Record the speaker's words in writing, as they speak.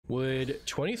Would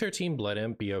 2013 Blood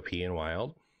Imp be OP in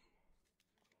Wild?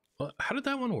 Well, how did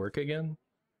that one work again?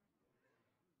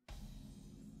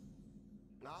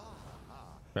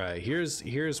 Alright,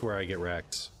 here's where I get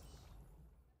wrecked.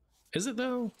 Is it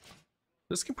though?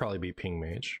 This could probably be Ping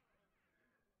Mage.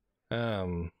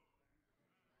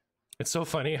 It's so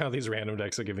funny how these random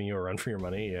decks are giving you a run for your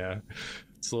money. Yeah,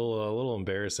 it's a little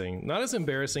embarrassing. Not as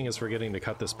embarrassing as forgetting to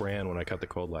cut this brand when I cut the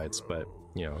cold lights, but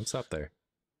you know, it's up there.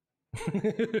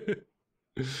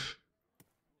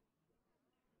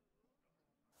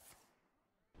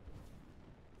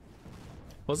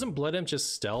 Wasn't Blood Imp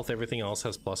just stealth? Everything else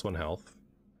has +1 health.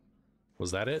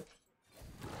 Was that it?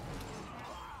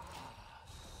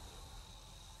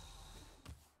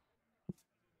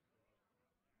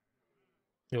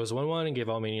 It was 1/1 and gave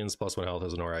all minions +1 health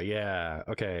as an aura. Yeah,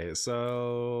 okay,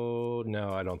 so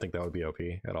no, I don't think that would be OP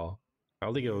at all. I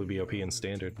don't think it would be OP in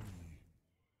standard.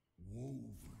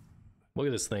 Look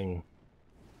at this thing.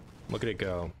 Look at it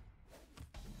go.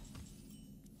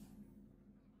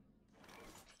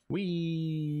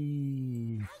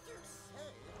 Whee!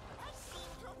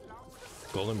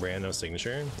 Golden brand, no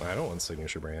signature? I don't want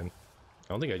signature brand. I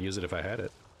don't think I'd use it if I had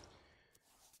it.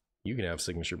 You can have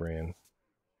signature brand.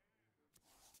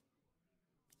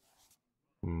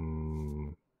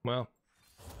 Well,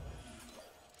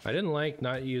 I didn't like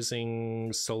not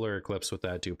using Solar Eclipse with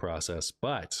that due process,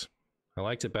 but I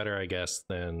liked it better, I guess,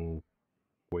 than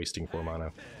wasting 4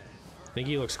 mana. Think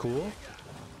he looks cool?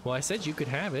 Well, I said you could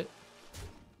have it.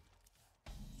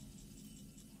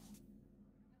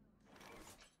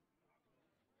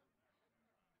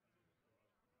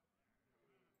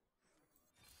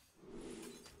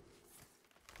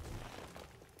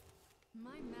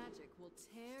 My magic will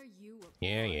tear you apart.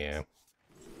 Yeah, yeah.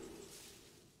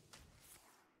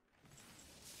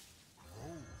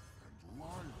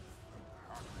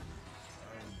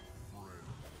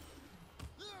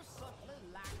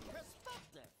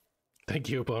 Thank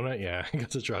you, opponent. Yeah, I got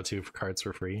to draw 2 cards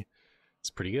for free. It's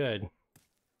pretty good.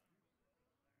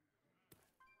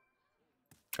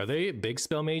 Are they big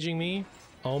spell maging me?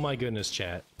 Oh my goodness,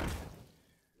 chat.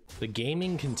 The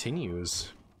gaming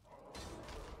continues.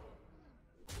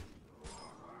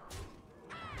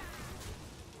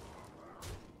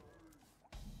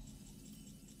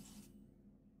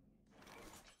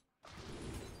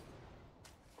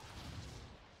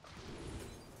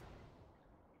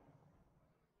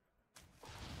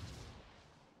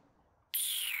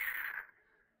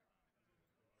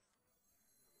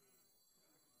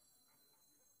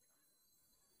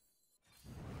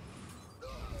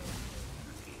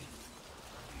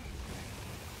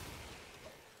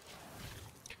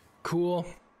 Cool.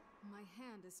 My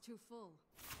hand is too full.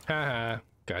 Haha,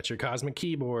 got your cosmic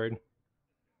keyboard.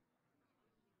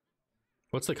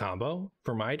 What's the combo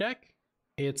for my deck?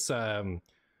 It's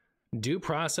due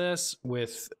process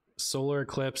with Solar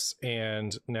Eclipse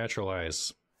and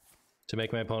Naturalize to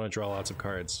make my opponent draw lots of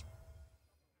cards.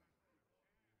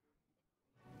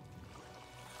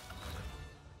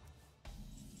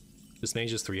 This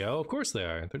mage is 3-0? Of course they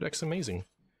are. Their deck's amazing.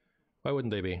 Why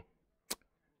wouldn't they be?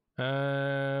 The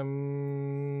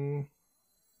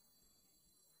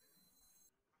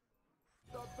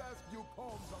best view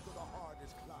poems under the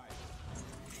hardest climb.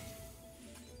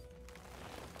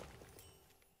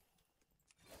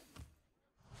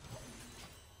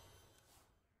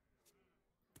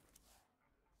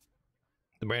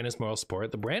 The brand is moral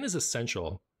support. The brand is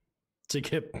essential to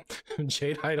get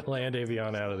Jade Idol and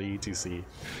Avion out of the ETC.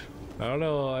 I don't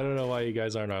know why you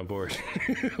guys aren't on board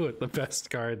with the best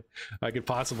card I could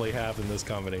possibly have in this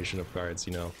combination of cards,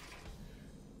 you know.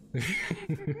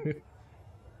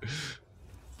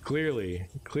 Clearly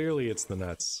it's the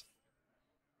nuts.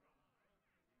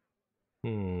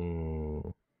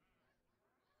 Can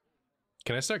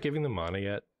I start giving them mana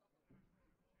yet?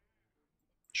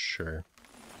 Sure.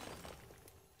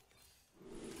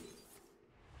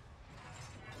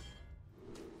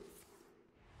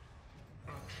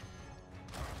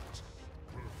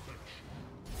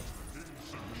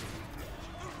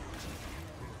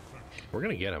 We're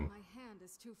gonna get him. My hand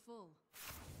is too full.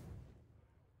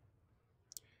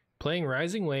 Playing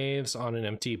Rising Waves on an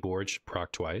empty board should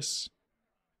proc twice.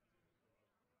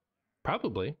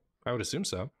 Probably. I would assume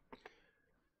so.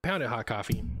 Pound it, hot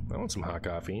coffee. I want some hot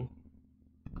coffee.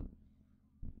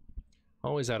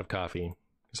 Always out of coffee,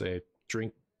 because I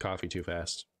drink coffee too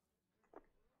fast.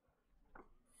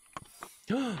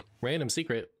 Random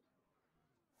secret.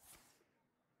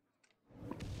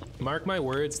 Mark my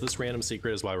words, this random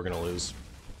secret is why we're gonna lose.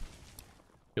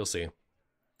 You'll see.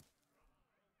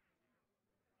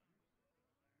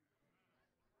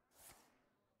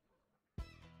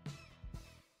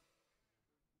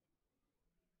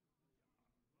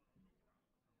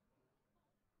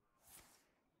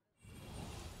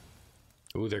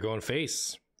 Ooh, they're going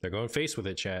face. They're going face with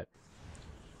it, chat.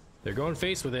 They're going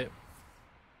face with it.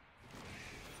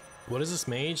 What is this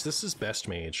mage? This is best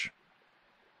mage.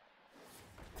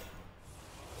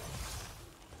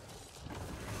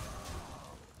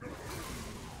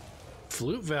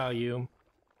 Flute value.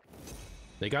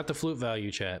 They got the flute value,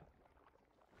 chat.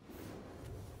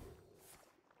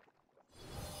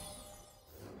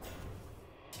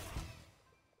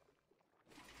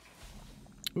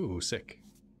 Ooh, sick.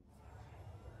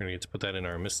 We're gonna get to put that in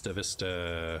our Mr.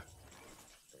 Vista,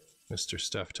 Mr.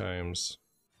 Stuff times.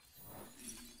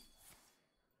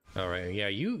 All right, yeah,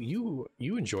 you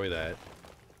enjoy that.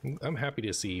 I'm happy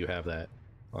to see you have that,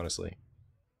 honestly.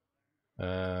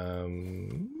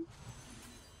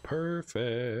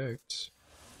 Perfect.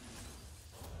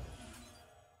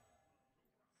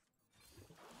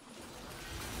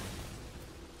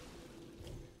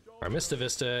 Our Mr.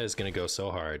 Vista is gonna go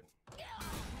so hard.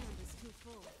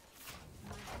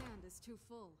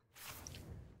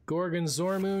 Gorgon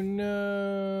Zormu, no.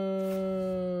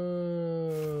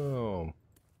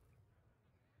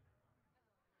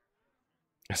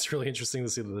 It's really interesting to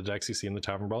see the decks you see in the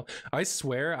Tavern Brawl. I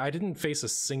swear I didn't face a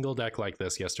single deck like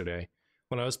this yesterday.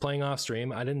 When I was playing off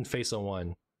stream, I didn't face a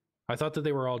one. I thought that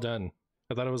they were all done.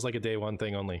 I thought it was like a day one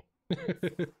thing only.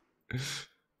 The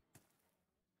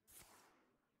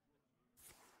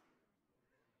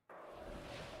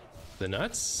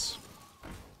nuts?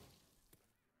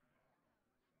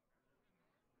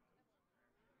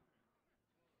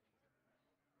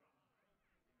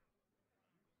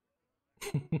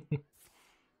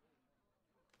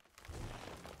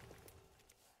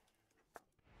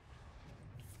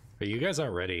 But you guys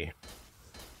aren't ready.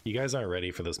 You guys aren't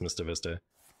ready for this Mr. Vista.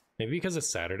 Maybe because it's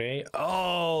Saturday?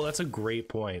 Oh, that's a great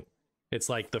point. It's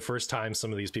like the first time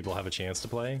some of these people have a chance to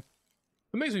play.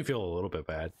 It makes me feel a little bit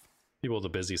bad. People with a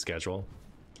busy schedule.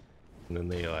 And then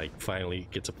they like finally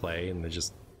get to play and they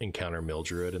just encounter Mill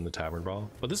Druid in the Tavern Brawl.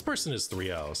 But this person is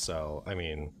 3-0, so I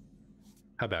mean,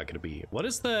 how bad could it be? What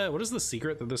is the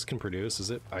secret that this can produce? Is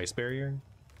it Ice Barrier?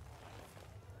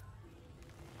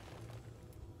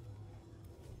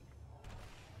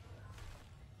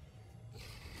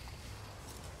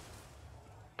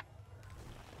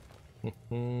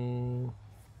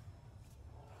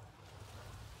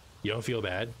 You don't feel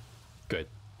bad? Good.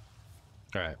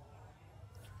 Alright.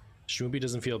 Shmoopy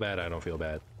doesn't feel bad, I don't feel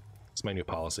bad. It's my new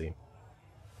policy.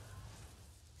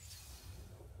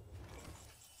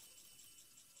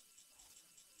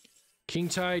 King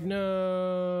Tide,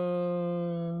 no.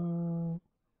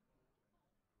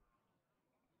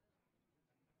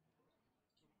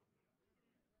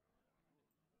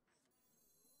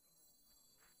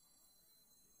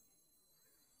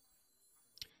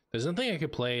 There's nothing I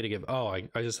could play to give. Oh, I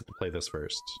just have to play this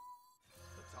first.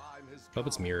 Hope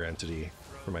it's Mirror Entity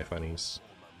for my funnies.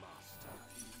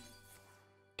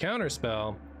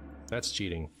 Counterspell. That's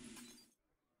cheating.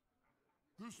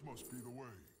 This must be the way.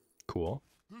 Cool.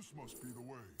 This must be the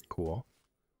way. Cool.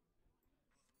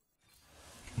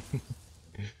 Wait,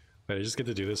 I just get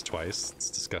to do this twice? It's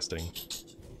disgusting.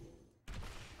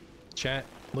 Chat,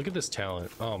 look at this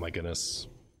talent. Oh my goodness.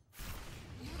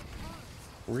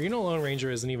 Reno Lone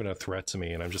Ranger isn't even a threat to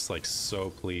me, and I'm just like so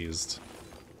pleased.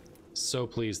 So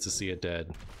pleased to see it dead.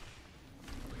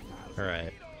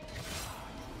 Alright.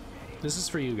 This is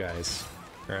for you guys.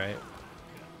 Alright.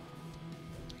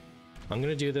 I'm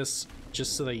gonna do this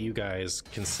just so that you guys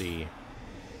can see.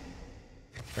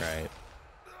 Alright.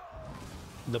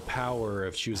 The power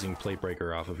of choosing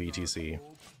Platebreaker off of ETC.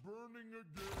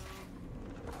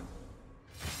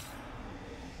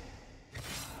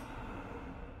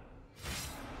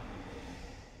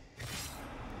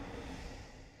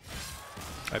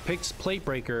 I picked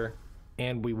Platebreaker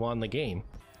and we won the game.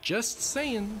 Just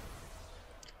saying.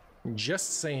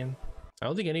 Just saying. I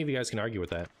don't think any of you guys can argue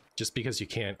with that. Just because you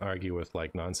can't argue with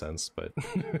like nonsense, but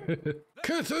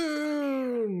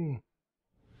Cthulhu!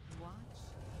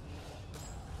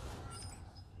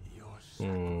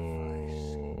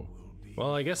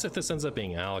 Well, I guess if this ends up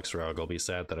being Alex Rogue, I'll be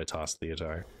sad that I tossed the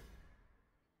Atar.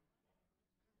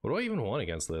 What do I even want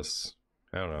against this?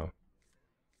 I don't know.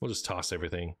 We'll just toss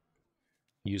everything.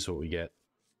 Use what we get.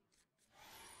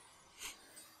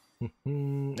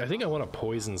 I think I want a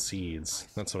Poison Seeds.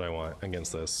 That's what I want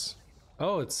against this.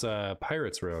 Oh, it's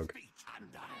Pirates Rogue.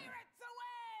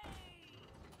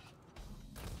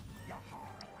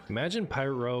 Imagine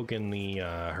Pirate Rogue in the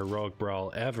Heroic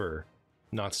Brawl ever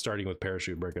not starting with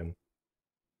Parachute Brigand.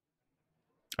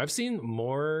 I've seen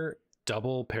more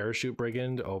double Parachute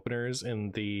Brigand openers in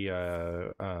the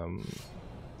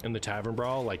Tavern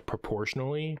Brawl, like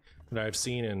proportionally, that I've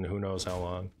seen in who knows how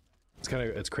long.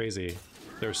 It's crazy.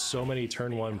 There's so many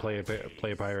turn one play a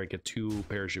pirate, get 2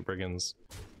 parachute brigands.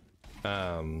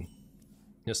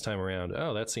 This time around.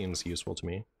 Oh, that seems useful to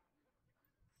me.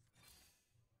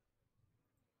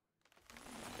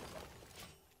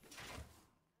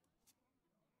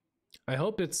 I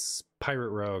hope it's pirate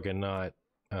rogue and not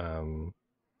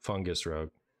fungus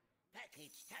rogue.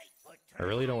 I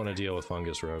really don't want to deal with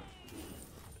fungus rogue.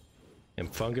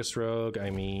 And fungus rogue,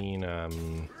 I mean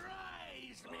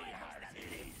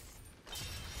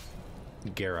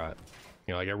Garrot.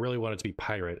 You know, like I really want it to be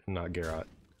pirate and not Garrot.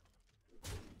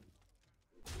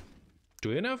 Do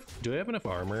we have enough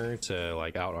armor to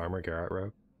like out armor Garrot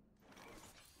rogue?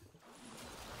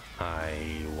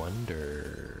 I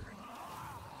wonder.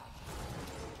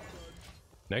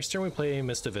 Next turn we play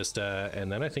Mista Vista,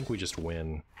 and then I think we just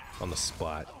win on the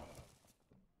spot.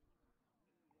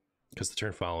 Because the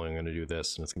turn following I'm gonna do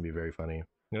this, and it's gonna be very funny. I'm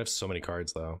gonna have so many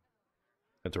cards though.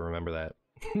 I have to remember that.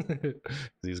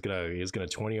 he's gonna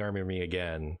 20 armor me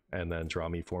again, and then draw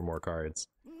me 4 more cards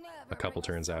a couple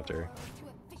turns after.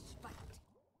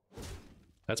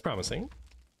 That's promising.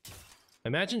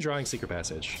 Imagine drawing Secret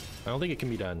Passage. I don't think it can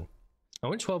be done. I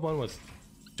went 12-1 with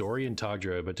Dorian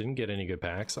Togdra, but didn't get any good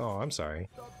packs. Oh, I'm sorry.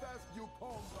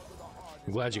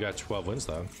 I'm glad you got 12 wins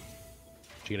though.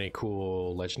 Did you get any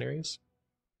cool legendaries?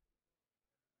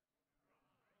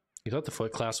 You thought the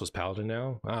foot class was Paladin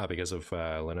now? Ah, because of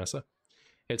Lanessa.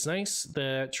 It's nice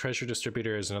that Treasure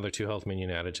Distributor is another 2 health minion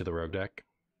added to the rogue deck.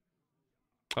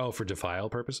 Oh, for Defile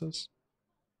purposes?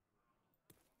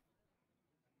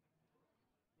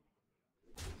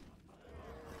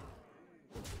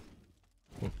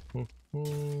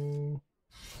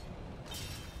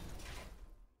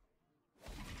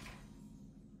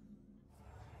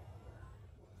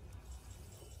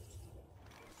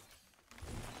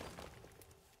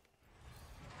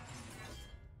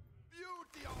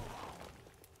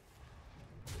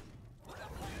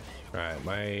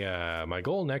 Alright, my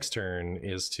goal next turn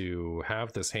is to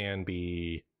have this hand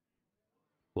be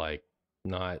like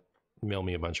not mill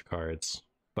me a bunch of cards,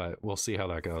 but we'll see how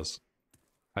that goes.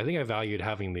 I think I valued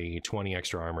having the 20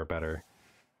 extra armor better.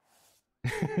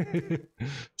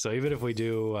 So even if we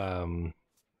do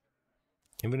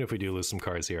lose some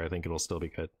cards here, I think it'll still be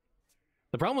good.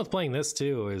 The problem with playing this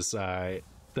too is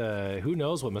who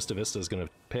knows what Mista Vista is gonna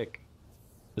pick.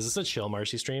 Is this a chill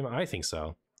Marcy stream? I think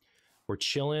so. We're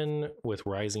chilling with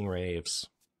Rising Raves.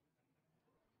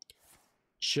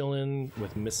 Chilling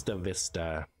with Mista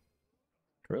Vista.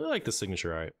 I really like the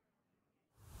signature art.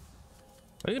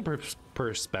 I think the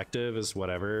perspective is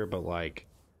whatever, but like,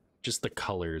 just the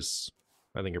colors,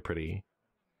 I think are pretty.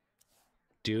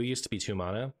 Do used to be 2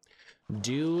 mana.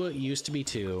 Do used to be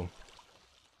 2.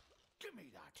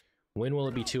 When will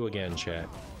it be 2 again, chat?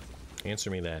 Answer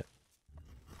me that.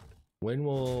 When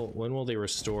will they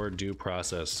restore due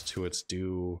process to its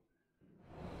due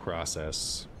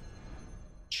process?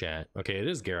 Chat. Okay, it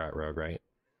is Garrot Rogue, right?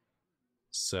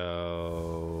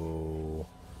 So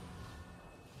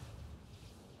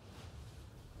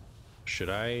should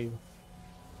I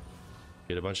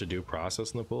get a bunch of due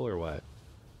process in the pool or what?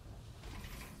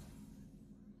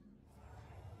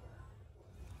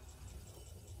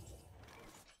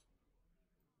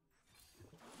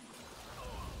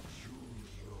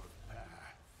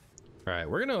 All right,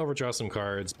 we're gonna overdraw some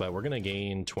cards, but we're gonna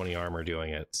gain 20 armor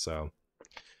doing it, so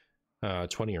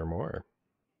 20 or more.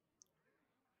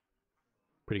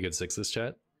 Pretty good 6s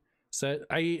chat set.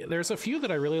 There's a few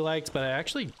that I really liked, but I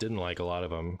actually didn't like a lot of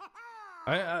them.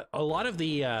 A lot of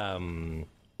the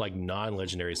like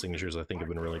non-legendary signatures I think have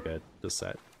been really good this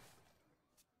set.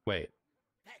 Wait,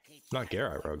 not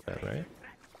Garrot Rogue then, right?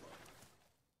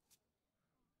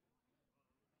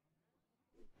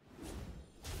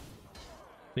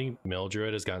 I think Mill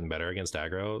Druid has gotten better against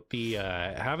aggro. The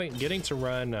getting to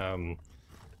run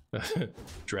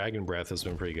Dragon Breath has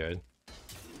been pretty good. I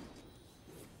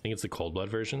think it's the Cold Blood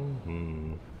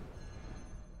version.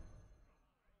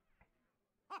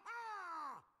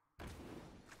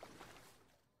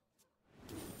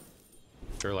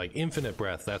 Or like Infinite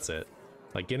Breath, that's it.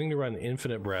 Like getting to run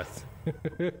Infinite Breath.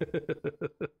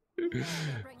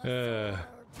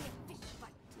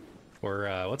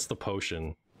 Or what's the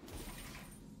potion?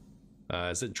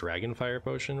 Is it Dragonfire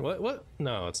Potion? What?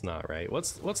 No, it's not, right?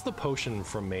 What's the potion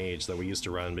from Mage that we used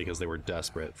to run because they were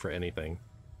desperate for anything?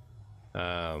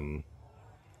 It's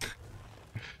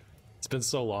been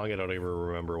so long I don't even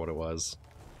remember what it was.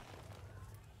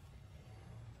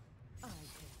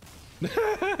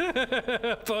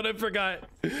 Opponent forgot.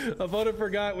 Opponent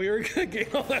forgot we were gonna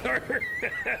get all that armor.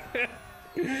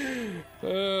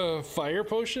 Fire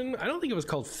Potion? I don't think it was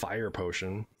called Fire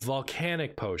Potion.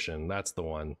 Volcanic Potion, that's the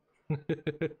one.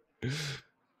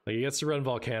 Like, he gets to run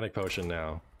Volcanic Potion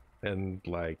now. And,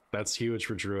 like, that's huge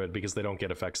for Druid because they don't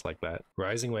get effects like that.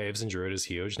 Rising Waves in Druid is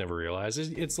huge, never realized.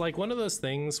 It's like one of those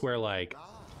things where, like,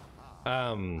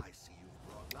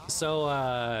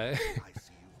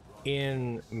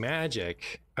 in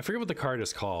Magic, I forget what the card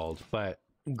is called, but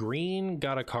green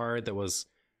got a card that was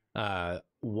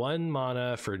 1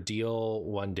 mana for deal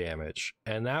 1 damage.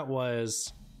 And that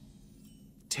was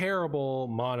terrible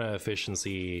mana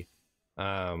efficiency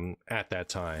at that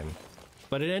time.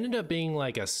 But it ended up being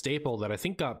like a staple that I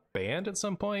think got banned at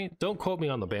some point. Don't quote me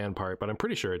on the ban part, but I'm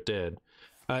pretty sure it did.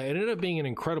 It ended up being an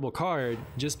incredible card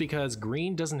just because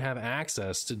green doesn't have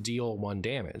access to deal 1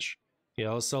 damage. You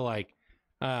know, so like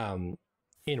in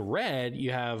red,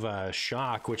 you have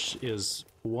Shock, which is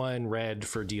 1 red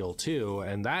for deal 2,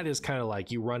 and that is kind of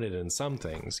like you run it in some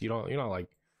things. You're not like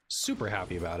super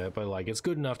happy about it, but like it's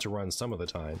good enough to run some of the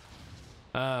time.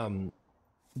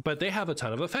 But they have a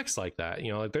ton of effects like that.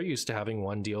 You know, like they're used to having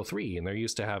 1 deal 3, and they're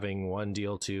used to having 1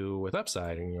 deal 2 with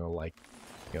upside, and, you know, like,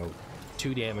 you know,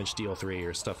 2 damage deal 3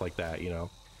 or stuff like that, you know.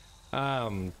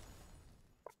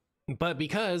 But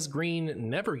because green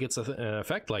never gets an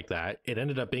effect like that, it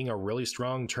ended up being a really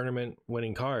strong tournament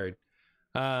winning card.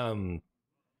 And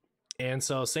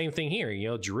so same thing here, you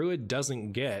know, Druid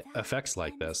doesn't get effects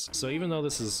like this. So even though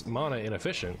this is mana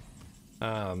inefficient,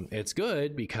 it's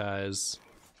good because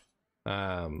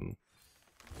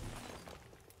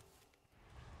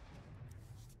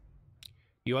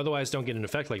you otherwise don't get an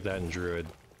effect like that in Druid.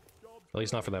 At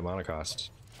least not for that mana cost.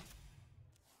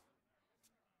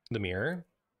 The mirror?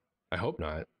 I hope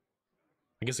not.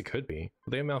 I guess it could be.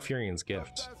 They have Malfurion's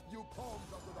Gift.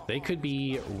 They could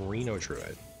be Reno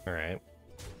Druid. Alright.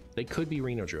 They could be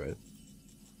Reno Druid.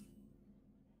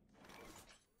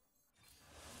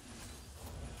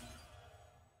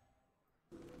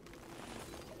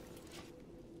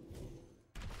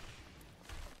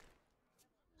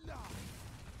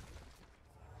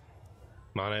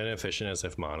 Mana inefficient as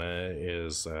if mana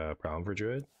is a problem for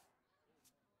Druid.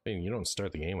 I mean, you don't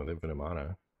start the game with infinite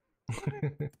mana.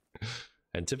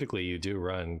 And typically you do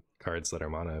run cards that are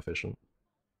mana efficient.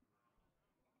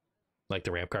 Like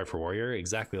the ramp card for Warrior,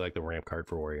 exactly like the ramp card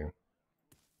for Warrior.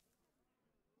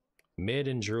 Mid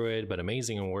in Druid, but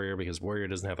amazing in Warrior because Warrior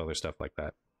doesn't have other stuff like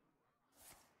that.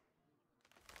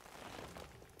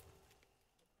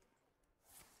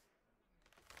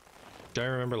 Do I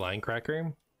remember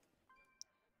Linecracker?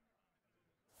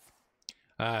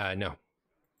 No.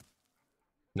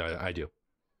 No, I do.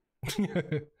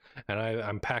 And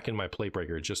I'm packing my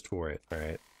Platebreaker just for it. All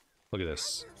right, look at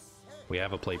this. We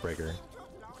have a Platebreaker.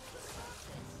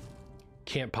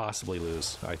 Can't possibly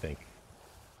lose, I think.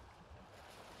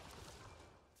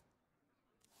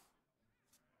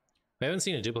 I haven't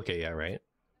seen a duplicate yet, right?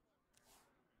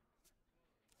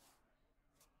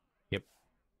 Yep.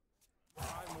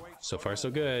 So far,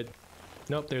 so good.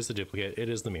 Nope, there's the duplicate. It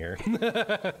is the mirror.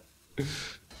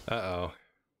 Uh-oh.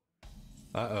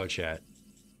 Uh-oh, chat.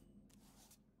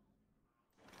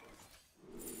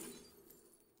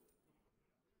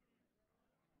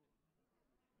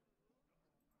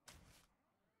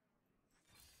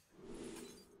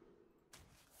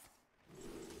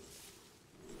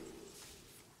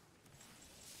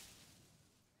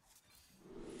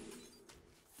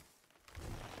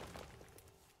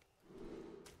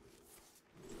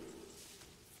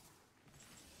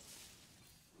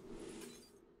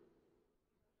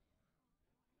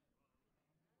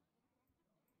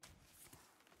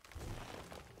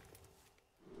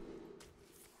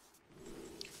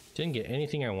 Didn't get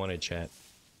anything I wanted, chat.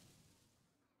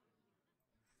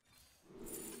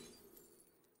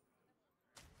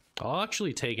 I'll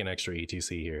actually take an extra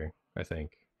ETC here, I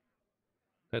think.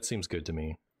 That seems good to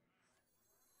me.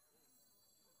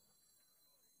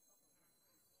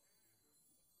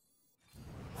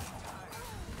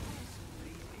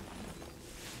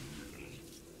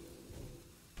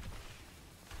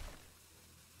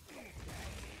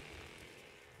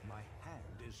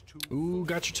 Ooh,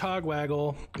 got your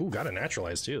Togwaggle. Ooh, got a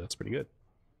Naturalize too. That's pretty good.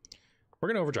 We're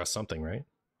gonna overdraw something, right?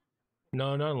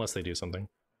 No, not unless they do something.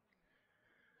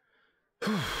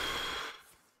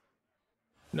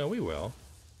 No, we will.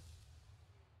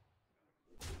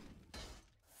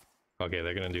 Okay,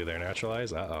 they're gonna do their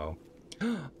Naturalize. Uh-oh.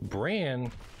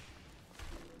 Bran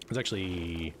is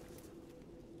actually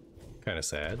kind of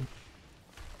sad.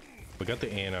 We got the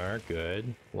ANR,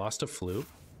 good. Lost a Flute.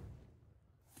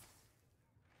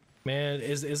 Man,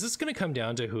 is this gonna come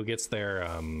down to who gets their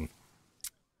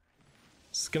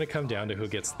it's gonna come down to who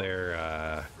gets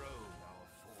their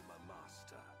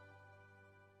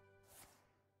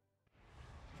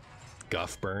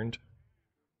Guff burned.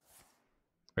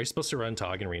 Are you supposed to run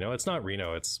Tog and Reno? It's not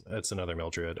Reno, it's another Mill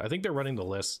Druid. I think they're running the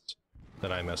list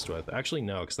that I messed with. Actually,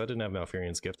 no, because that didn't have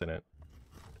Malfurion's Gift in it.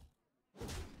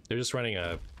 They're just running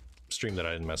a stream that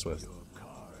I didn't mess with.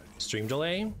 Stream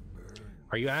delay?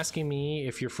 Are you asking me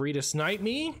if you're free to snipe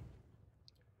me?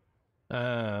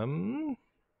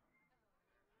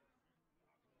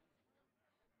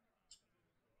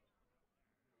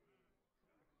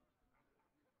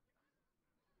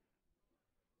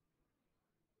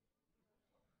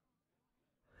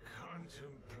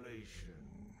 Contemplation.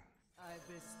 I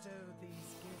bestow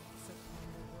these gifts upon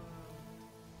the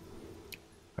world.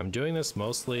 I'm doing this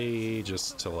mostly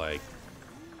just to like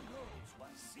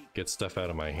get stuff out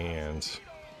of my hand.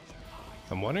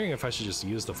 I'm wondering if I should just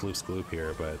use the Floop's Gloop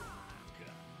here, but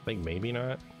I think maybe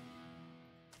not.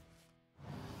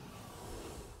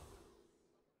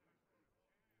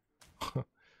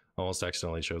 Almost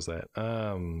accidentally chose that.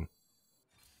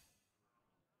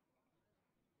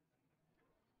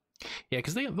 Yeah,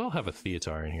 because they'll have a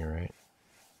Theatar in here, right?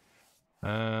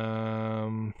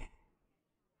 Am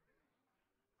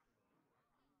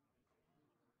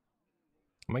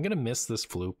I gonna miss this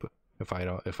Floop if I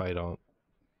don't?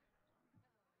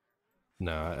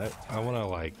 No, I want to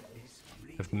like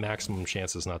have maximum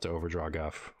chances not to overdraw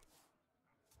Guff.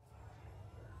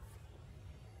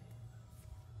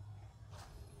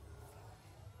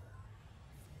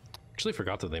 Actually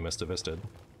forgot that they missed a Visted.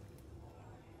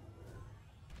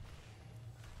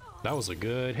 That was a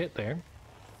good hit there.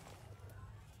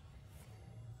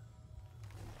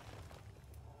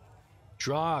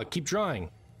 Draw, keep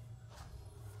drawing.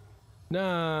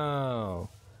 No.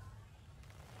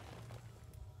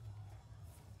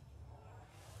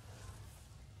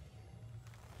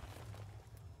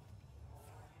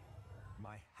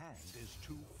 My hand is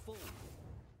too full.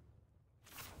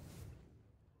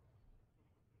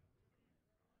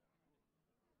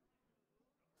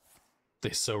 They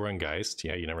so run Geist.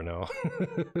 Yeah, you never know.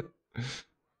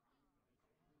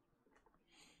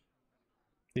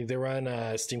 They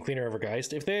run Steam Cleaner over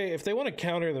Geist. If they want to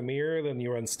counter the mirror, then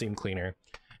you run Steam Cleaner.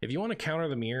 If you want to counter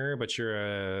the mirror, but you're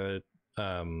a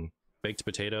baked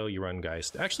potato, you run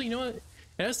Geist. Actually, you know what?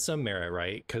 It has some merit,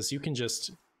 right? Because you can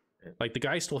just like the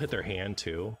Geist will hit their hand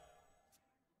too.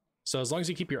 So as long as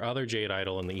you keep your other Jade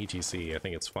Idol in the ETC, I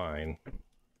think it's fine.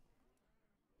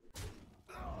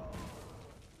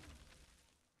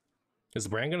 Is the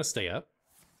brand gonna stay up?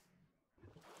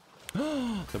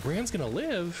 The brand's gonna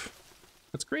live.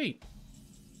 That's great.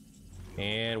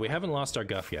 And we haven't lost our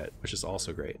Guff yet, which is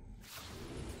also great.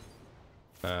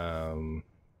 Let's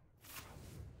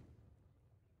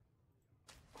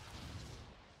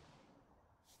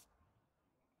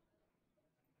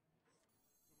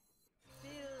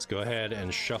go ahead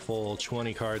and shuffle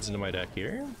 20 cards into my deck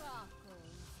here.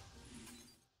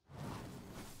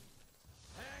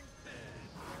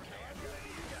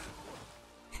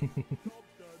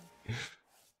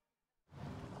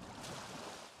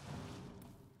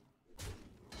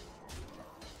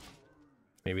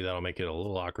 Maybe that'll make it a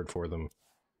little awkward for them.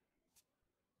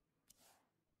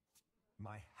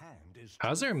 My hand is.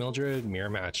 How's there a Mildred mirror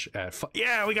match at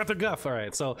yeah, we got the Guff. All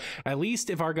right, so at least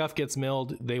if our Guff gets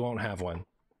milled, they won't have one.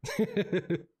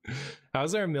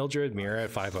 How's there a Mildred mirror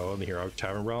at 5-0 in the Hero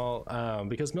Tavern Brawl?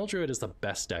 Because Mildred is the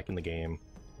best deck in the game.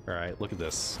 All right, look at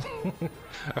this.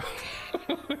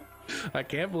 I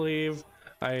can't believe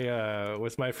I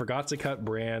with my forgot to cut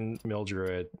brand Mill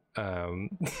Druid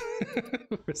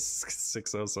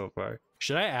 6-0 so far.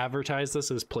 Should I advertise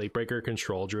this as Platebreaker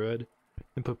Control Druid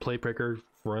and put Platebreaker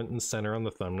front and center on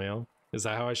the thumbnail? Is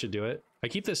that how I should do it? I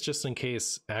keep this just in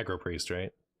case aggro priest,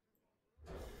 right?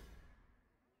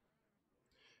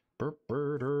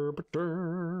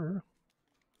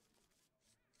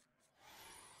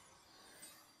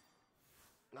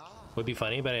 Would be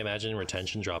funny, but I imagine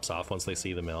retention drops off once they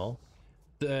see the mill.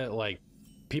 Like,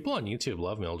 people on YouTube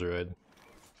love Mill Druid.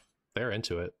 They're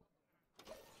into it.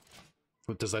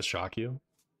 Does that shock you?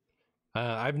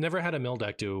 I've never had a mill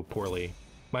deck do poorly.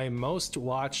 My most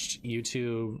watched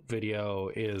YouTube video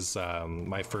is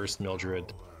my first Mill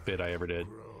Druid vid I ever did.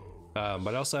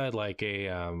 But I also had like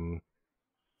a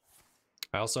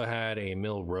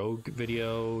Mill Rogue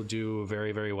video do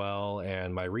very, very well,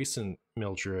 and my recent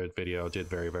Mill Druid video did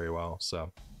very, very well.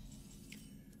 So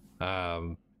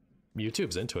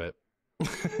YouTube's into it.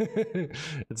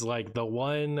 It's like the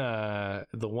one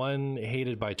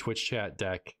hated by Twitch chat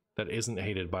deck that isn't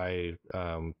hated by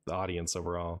the audience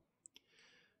overall.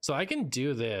 So I can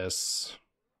do this.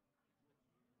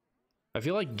 I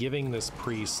feel like giving this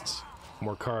priest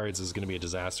more cards is going to be a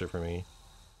disaster for me.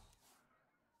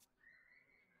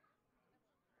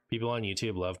 People on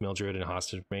YouTube love Mill Druid and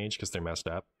Hostage Mage because they're messed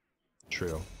up.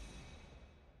 True.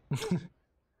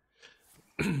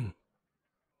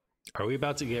 Are we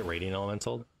about to get Radiant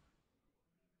Elemental?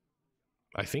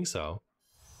 I think so.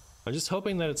 I'm just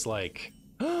hoping that it's like...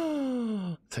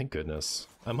 Thank goodness.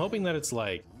 I'm hoping that it's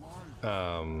like...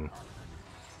 I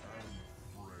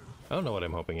don't know what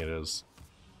I'm hoping it is.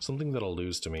 Something that'll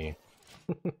lose to me.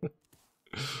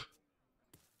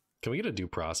 Can we get a due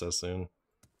process soon?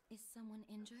 Is someone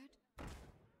injured?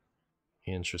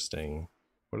 Interesting.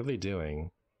 What are they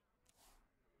doing?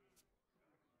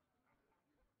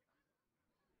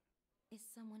 Is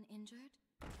someone injured?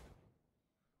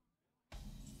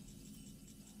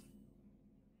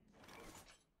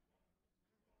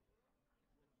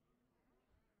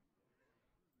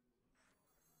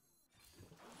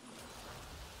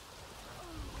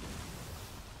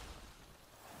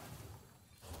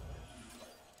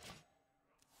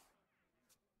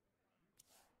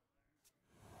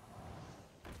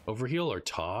 Overheal or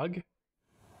Tog?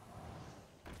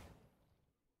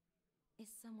 Is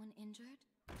someone injured?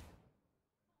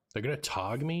 They're gonna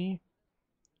Tog me?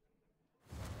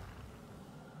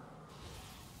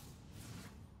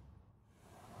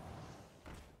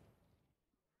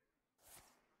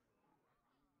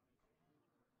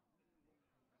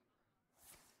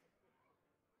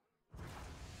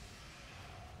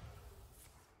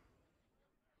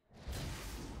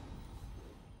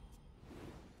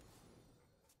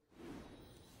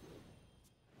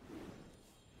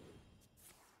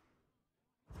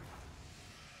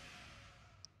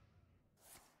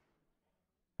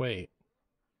 Wait.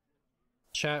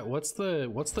 Chat, what's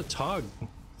the Tog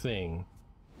thing?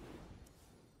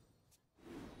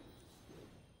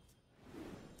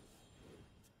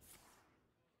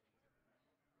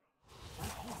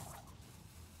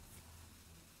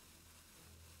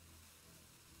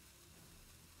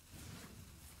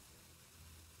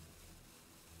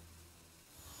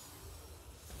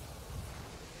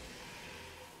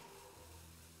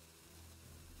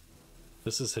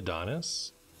 This is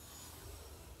Hedonis?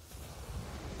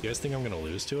 You guys think I'm gonna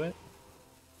lose to it?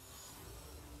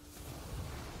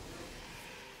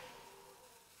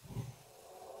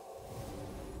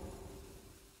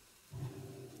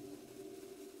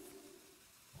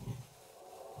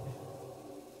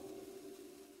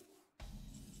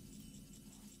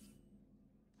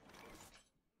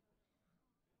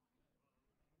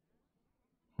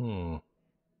 Hmm.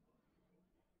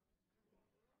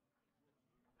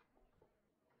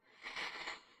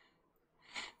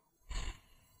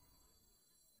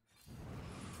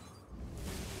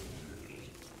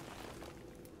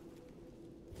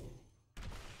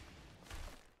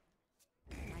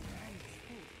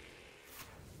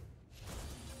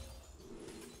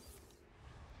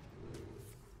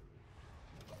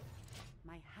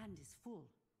 My hand is full.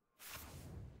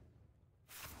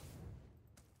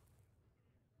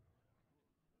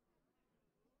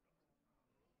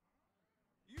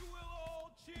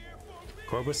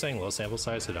 Corb was saying low sample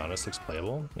size Hedonis looks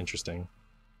playable. Interesting.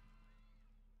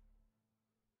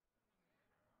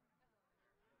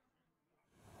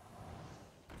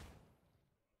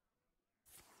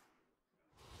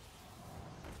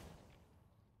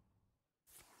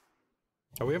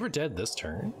 Are we ever dead this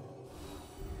turn?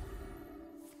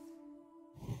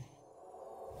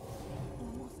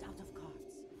 Almost out of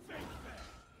cards.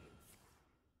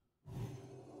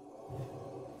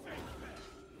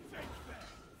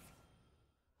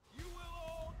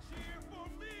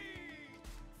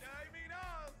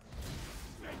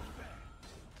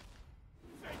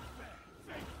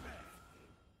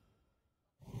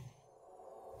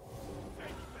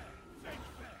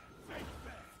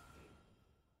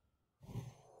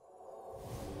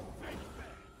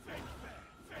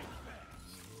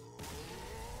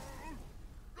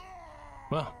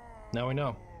 Well, now we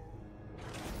know.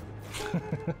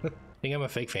 Think I'm a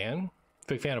fake fan?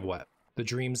 Fake fan of what? The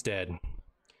Dream's dead.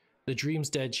 The Dream's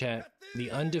dead, chat. The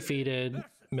undefeated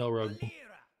Mill Rogue.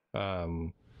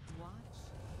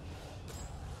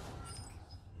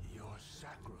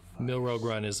 Mill Rogue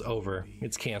run is over.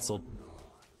 It's canceled.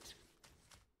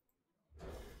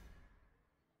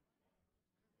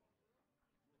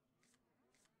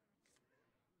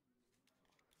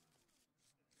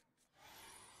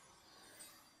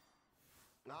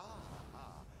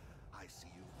 I see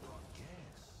you've brought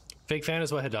guests. Fake fan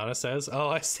is what Hedona says. Oh,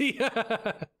 I see.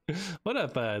 What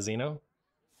up, Zeno?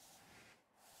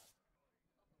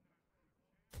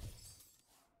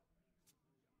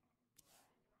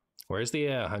 Where's the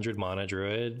 100 mana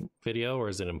druid video, or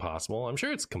is it impossible? I'm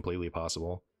sure it's completely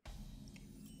possible.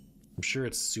 I'm sure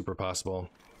it's super possible.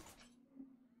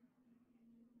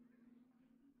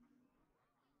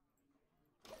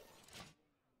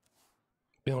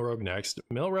 Mill Rogue next.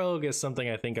 Mill Rogue is something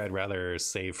I think I'd rather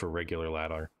save for regular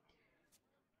ladder,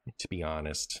 to be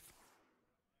honest.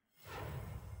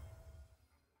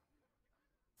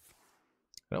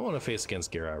 I don't want to face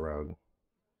against Geralt Rogue.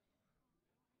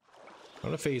 I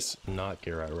want to face not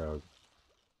Geralt Rogue.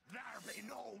 There be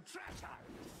no treasure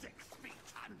 6 feet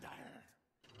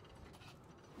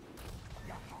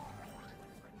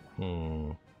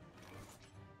under.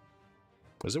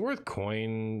 Was it worth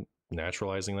coin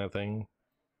naturalizing that thing?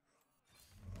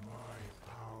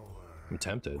 I'm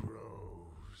tempted.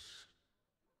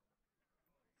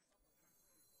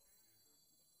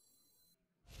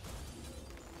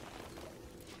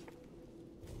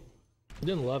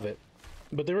 Didn't love it,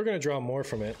 but they were going to draw more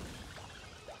from it.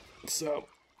 So,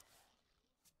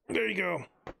 there you go.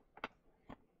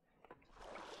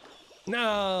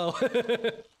 No!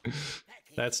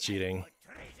 That's cheating.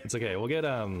 It's okay. We'll get,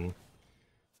 well,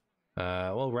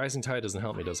 Rising Tide doesn't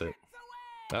help me, does it?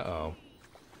 Uh-oh.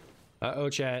 Uh-oh,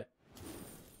 chat.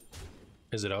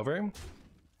 Is it over?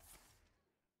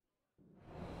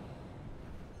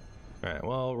 Alright,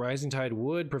 well, Rising Tide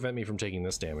would prevent me from taking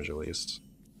this damage, at least.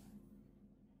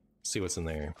 See what's in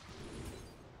there.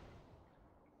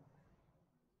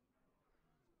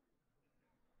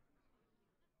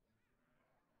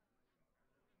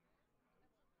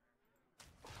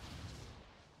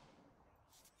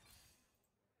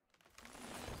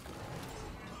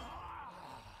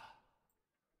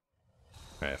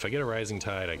 Alright, if I get a Rising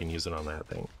Tide, I can use it on that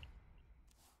thing.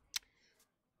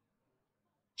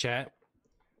 Chat,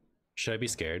 should I be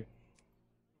scared?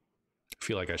 I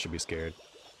feel like I should be scared.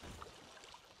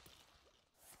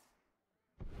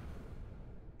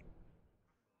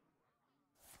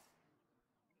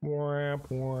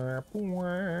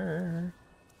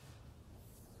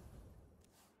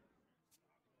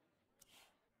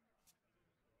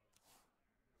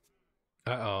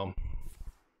 Uh-oh.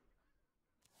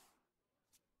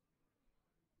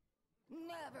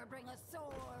 Never bring a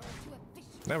sword to a fish.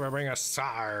 Never bring a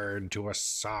sword to a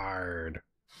sword.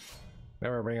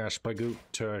 Never bring a spagoot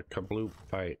to a kabloop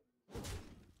fight.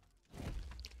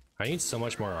 I need so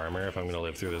much more armor if I'm gonna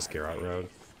live through this Geralt road.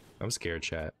 I'm scared,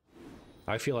 chat.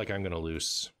 I feel like I'm gonna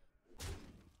lose.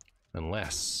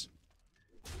 Unless...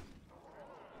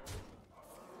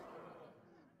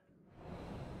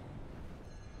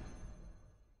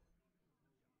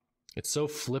 It's so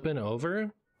flippin'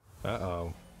 over?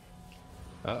 Uh-oh.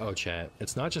 Uh-oh, chat.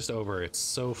 It's not just over, it's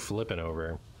so flippin'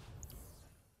 over.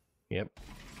 Yep.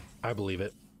 I believe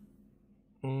it.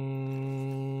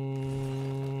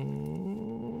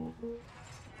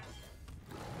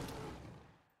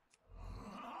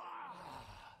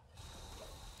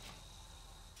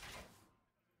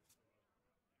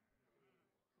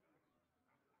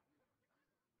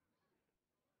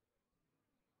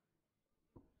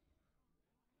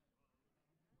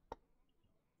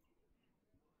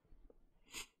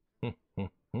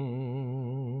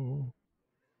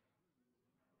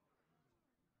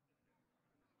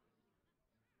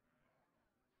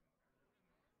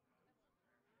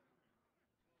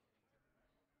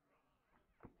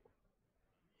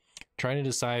 Trying to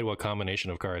decide what combination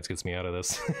of cards gets me out of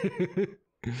this. If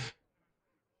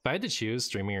I had to choose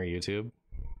streaming or YouTube,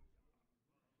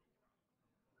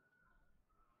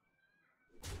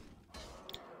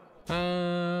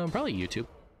 probably YouTube.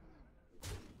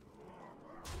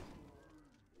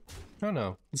 I don't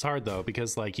know. It's hard though,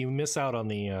 because like you miss out on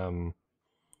the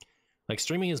like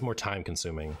streaming is more time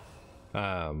consuming.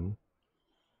 And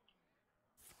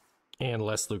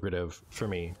less lucrative for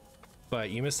me. But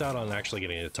you miss out on actually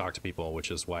getting to talk to people,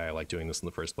 which is why I like doing this in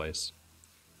the first place.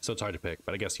 So it's hard to pick,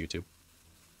 but I guess YouTube.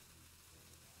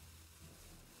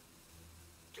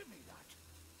 Give me that.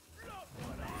 Look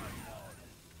what I want.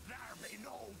 There be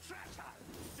no treasure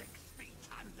 6 feet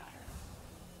under.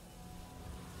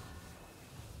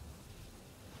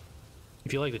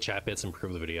 If you like the chat bits,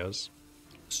 improve the videos.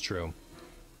 It's true.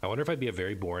 I wonder if I'd be a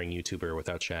very boring YouTuber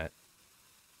without chat.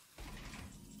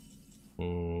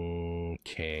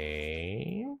 Okay.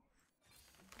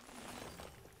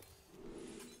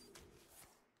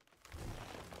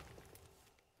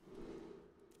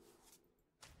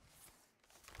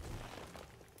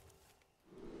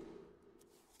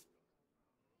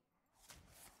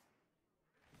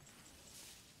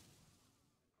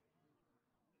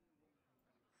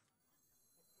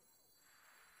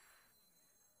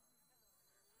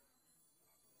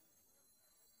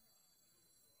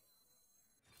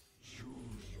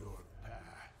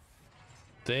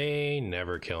 They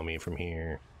never kill me from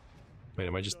here. Wait,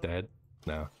 am I just dead?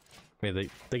 No. I mean,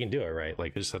 they can do it, right?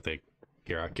 Like, they just have to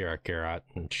Geralt,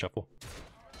 and shuffle.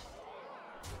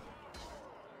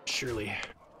 Surely.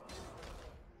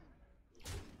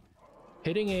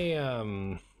 Hitting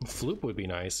a floop would be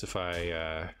nice if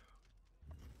I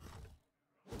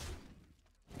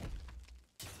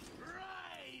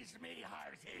Rise me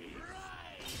hearty!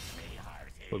 Rise me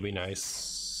hearty! would be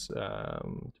nice,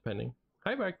 depending.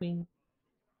 Hi, Barkley.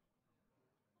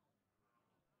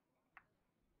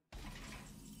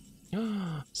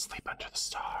 Sleep under the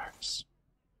stars.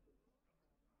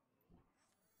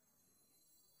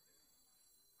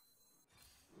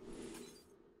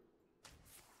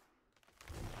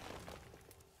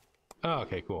 Oh,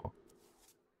 okay, cool.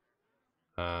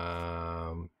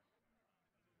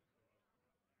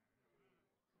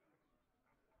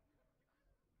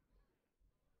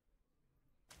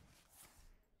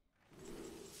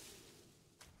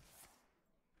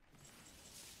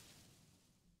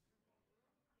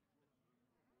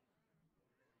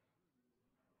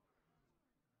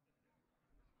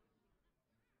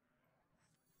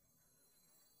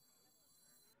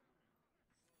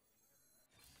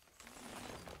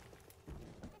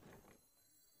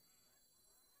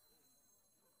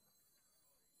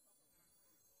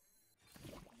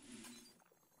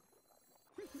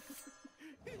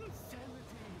 Insanity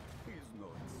is no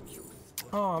excuse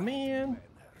for Oh man. manners.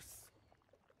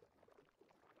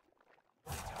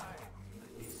 Time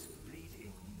is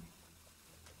fleeting.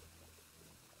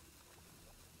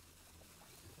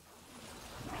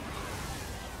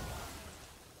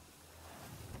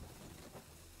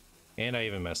 And I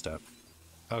even messed up.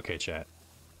 Okay, chat.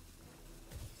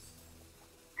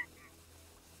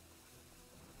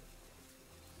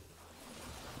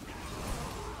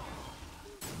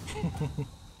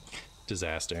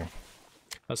 Disaster.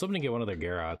 I was hoping to get one of their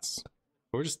Garrots.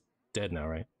 We're just dead now,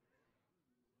 right?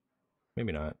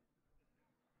 Maybe not.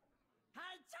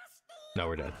 No,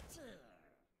 we're dead.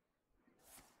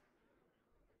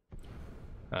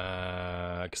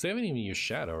 Because they haven't even used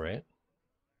Shadow, right?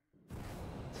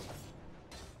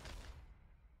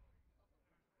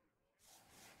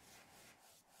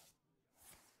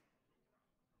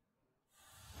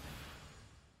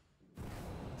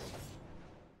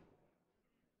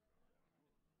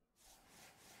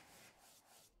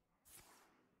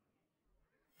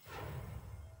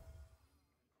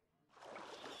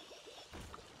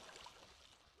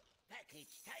 Package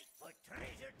tight for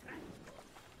treasure transport.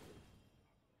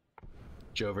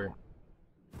 Jover.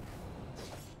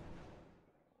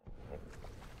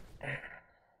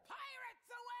 Pirates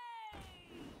away!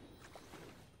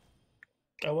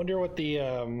 I wonder what the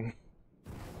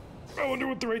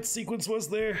right sequence was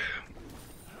there.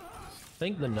 I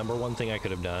think the number one thing I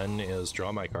could have done is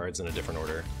draw my cards in a different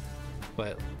order.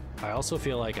 But I also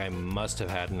feel like I must have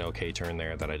had an okay turn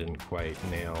there that I didn't quite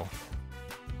nail.